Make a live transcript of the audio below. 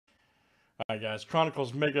All right, guys.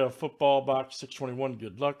 Chronicles Mega Football Box 621.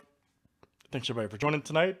 Good luck. Thanks, everybody, for joining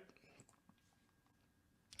tonight.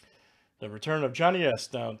 The return of Johnny S.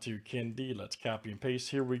 down to Ken D. Let's copy and paste.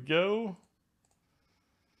 Here we go.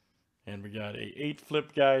 And we got a 8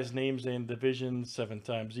 flip, guys. Names and divisions, 7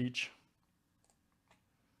 times each.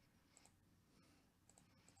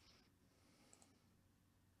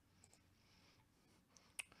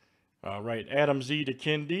 All right, Adam Z to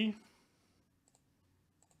Ken D.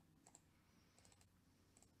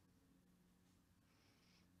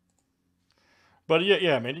 But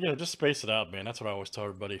yeah, man, just space it out, man. That's what I always tell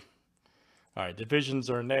everybody. All right, divisions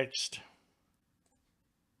are next.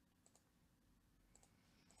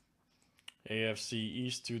 AFC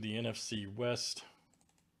East to the NFC West.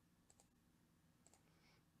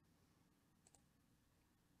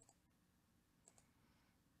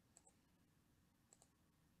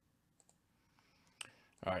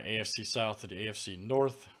 All right, AFC South to the AFC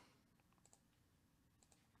North.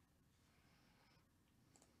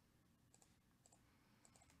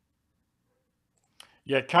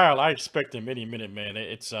 Yeah, Kyle, I expect him any minute, man.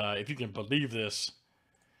 It's if you can believe this,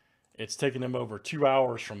 it's taking him over 2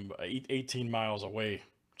 hours from 18 miles away.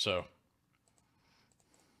 So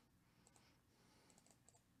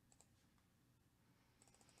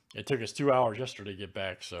it took us 2 hours yesterday to get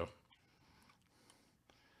back. So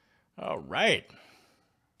all right.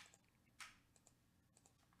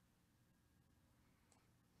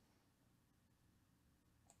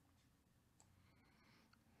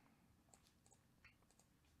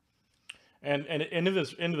 And into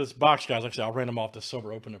this box, guys, like I said, I'll random off the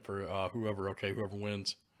silver, open it for whoever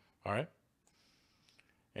wins. All right.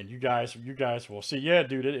 And you guys will see. Yeah,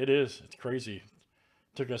 dude, it is. It's crazy.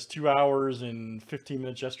 It took us 2 hours and 15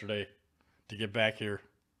 minutes yesterday to get back here.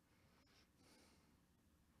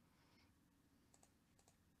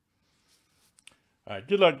 All right,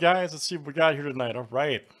 good luck, guys. Let's see what we got here tonight. All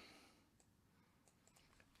right.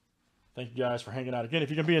 Thank you guys for hanging out. Again, if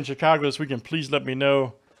you're going to be in Chicago this weekend, please let me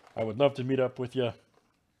know. I would love to meet up with you.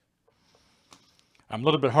 I'm a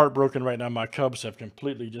little bit heartbroken right now. My Cubs have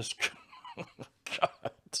completely just... God.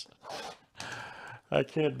 I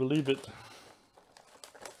can't believe it.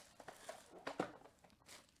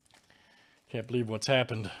 Can't believe what's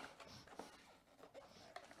happened.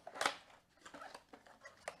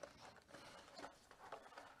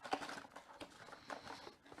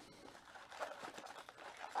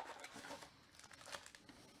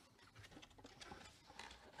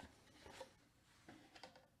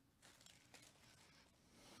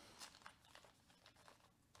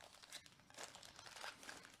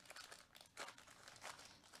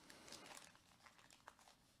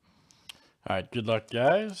 All right, good luck,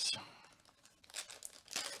 guys.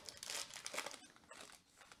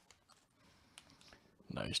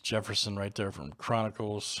 Nice Jefferson right there from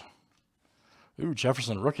Chronicles. Ooh,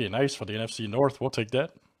 Jefferson rookie. Nice for the NFC North. We'll take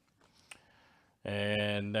that.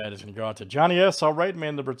 And that is going to go out to Johnny S. All right,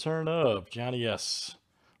 man, the return of Johnny S.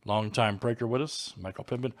 Long-time breaker with us. Michael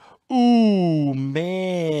Pittman. Ooh,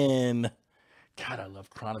 man. God, I love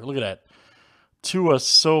Chronicles. Look at that. Tua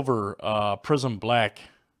Silver, Prism Black.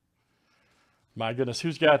 My goodness,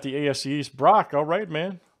 who's got the AFC East? Brock, all right,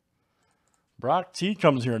 man. Brock T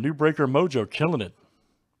comes here. New breaker mojo, killing it.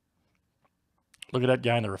 Look at that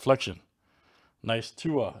guy in the reflection. Nice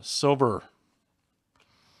Tua, silver,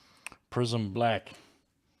 Prism Black.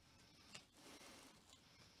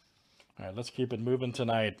 All right, let's keep it moving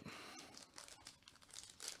tonight.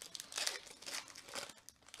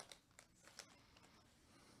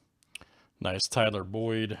 Nice Tyler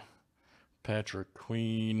Boyd, Patrick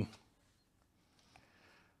Queen.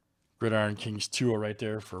 Gridiron Kings Tua right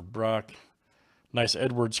there for Brock. Nice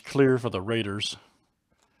Edwards clear for the Raiders.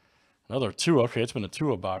 Another Tua. Okay, it's been a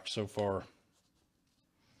Tua box so far.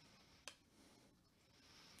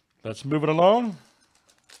 Let's move it along.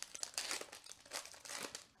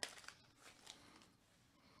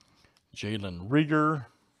 Jalen Rieger.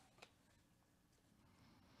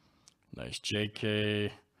 Nice JK.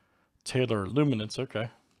 Taylor Luminance. Okay.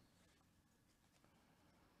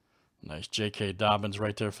 Nice J.K. Dobbins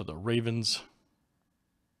right there for the Ravens.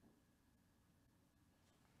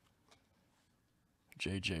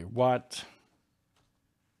 J.J. Watt.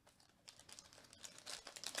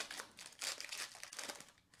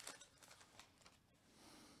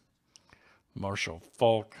 Marshall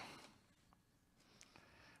Falk.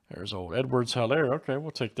 There's old Edwards Hilaire. Okay, we'll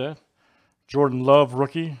take that. Jordan Love,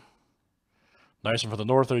 rookie. Nice one for the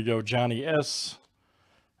North. There you go, Johnny S.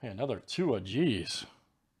 Hey, another Tua. Jeez.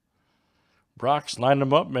 Brock's lining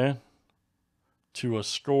them up, man. Tua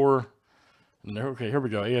score. And there, okay, here we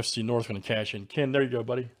go. AFC North going to cash in. Ken, there you go,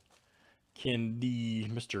 buddy. Candy,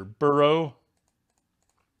 Mr. Burrow.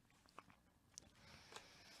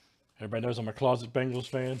 Everybody knows I'm a closet Bengals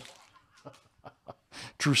fan.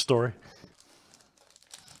 True story.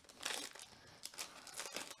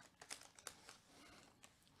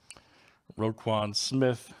 Roquan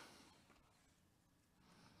Smith.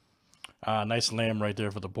 Nice lamb right there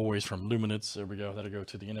for the boys from Luminance. There we go. That'll go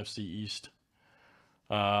to the NFC East,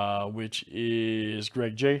 which is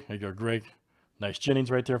Greg J. There you go, Greg. Nice Jennings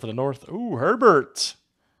right there for the North. Ooh, Herbert.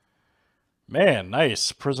 Man,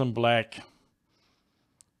 nice. Prism Black.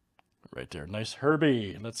 Right there. Nice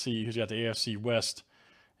Herbie. Let's see who's got the AFC West.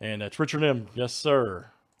 And that's Richard M. Yes, sir.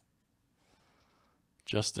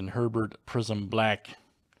 Justin Herbert, Prism Black.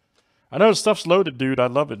 I know the stuff's loaded, dude. I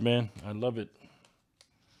love it, man. I love it.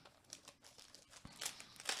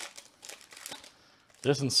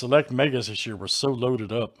 This and Select Megas this year were so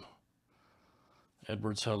loaded up.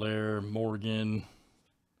 Edwards-Helaire, Morgan.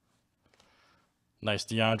 Nice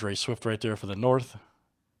DeAndre Swift right there for the North.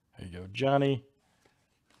 There you go, Johnny.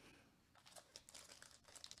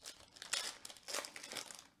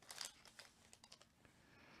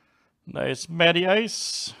 Nice Matty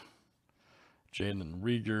Ice. Jalen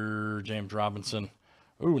Rieger, James Robinson.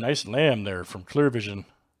 Ooh, nice lamb there from Clear Vision.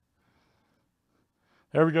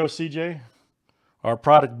 There we go, CJ. Our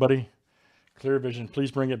product, buddy. Clear Vision,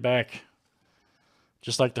 please bring it back.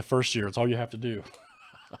 Just like the first year. It's all you have to do.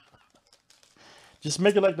 Just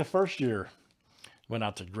make it like the first year. Went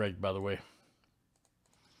out to Greg, by the way.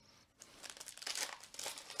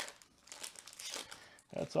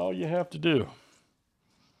 That's all you have to do.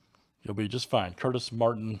 You'll be just fine. Curtis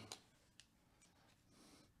Martin.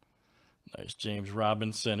 Nice James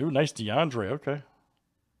Robinson. Ooh, nice DeAndre. Okay.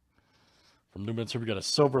 From Luminance, here we got a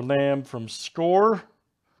Silver Lamb from Score.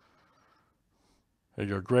 There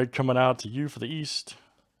you go, Greg, coming out to you for the East.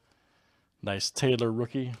 Nice Taylor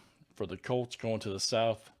rookie for the Colts going to the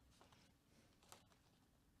South,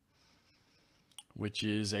 which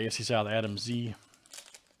is AFC South Adam Z.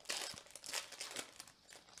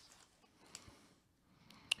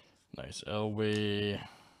 Nice Elway.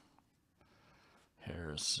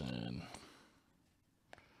 Harrison.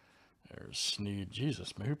 There's Snead.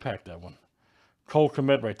 Jesus, man, who packed that one? Cole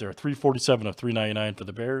Kmet right there. 347 of 399 for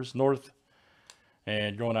the Bears. North.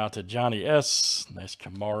 And going out to Johnny S. Nice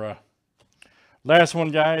Kamara. Last one,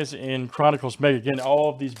 guys, in Chronicles Mega. Again, all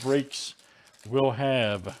of these breaks will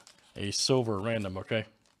have a silver random, okay?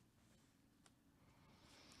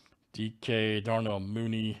 DK, Darnell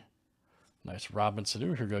Mooney. Nice Robinson.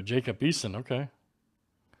 Ooh, here we go. Jacob Eason, okay.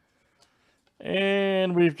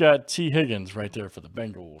 And we've got T. Higgins right there for the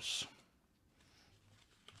Bengals.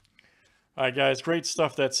 All right, guys, great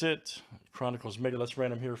stuff. That's it. Chronicles Mega. Let's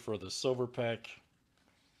random here for the silver pack.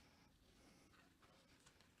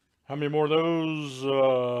 How many more of those?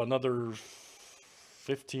 Another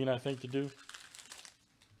 15, I think, to do.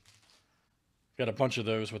 Got a bunch of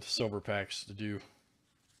those with the silver packs to do.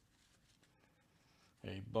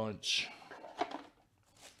 A bunch.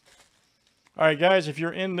 All right, guys, if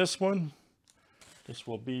you're in this one, this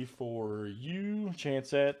will be for you.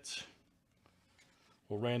 Chance at.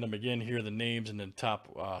 We'll random again here the names, and then top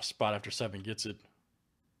spot after 7 gets it.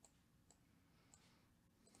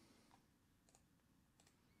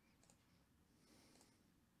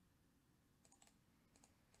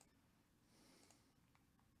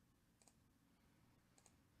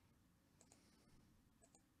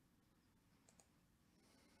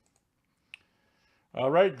 All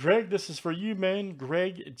right, Greg, this is for you, man.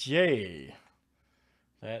 Greg J.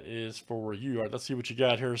 That is for you. All right, let's see what you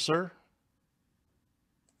got here, sir.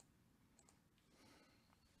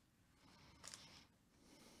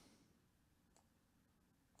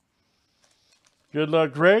 Good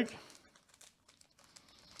luck, Greg.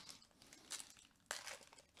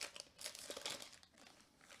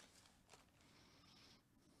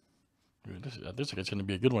 This is going to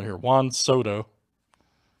be a good one here. Juan Soto.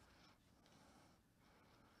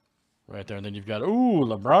 Right there. And then you've got, ooh,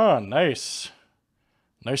 LeBron. Nice.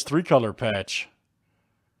 Nice 3-color patch.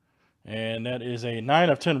 And that is a 9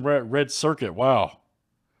 of 10 red circuit. Wow.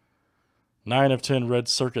 9 of 10 red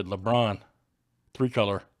circuit LeBron.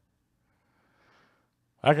 3-color.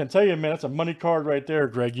 I can tell you, man, that's a money card right there,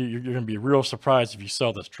 Greg. You're going to be real surprised if you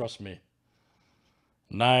sell this. Trust me.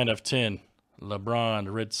 9 of 10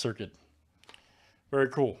 LeBron red circuit. Very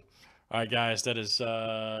cool. All right, guys, that is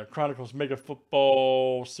Chronicles Mega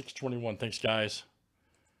Football 621. Thanks, guys.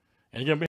 And again,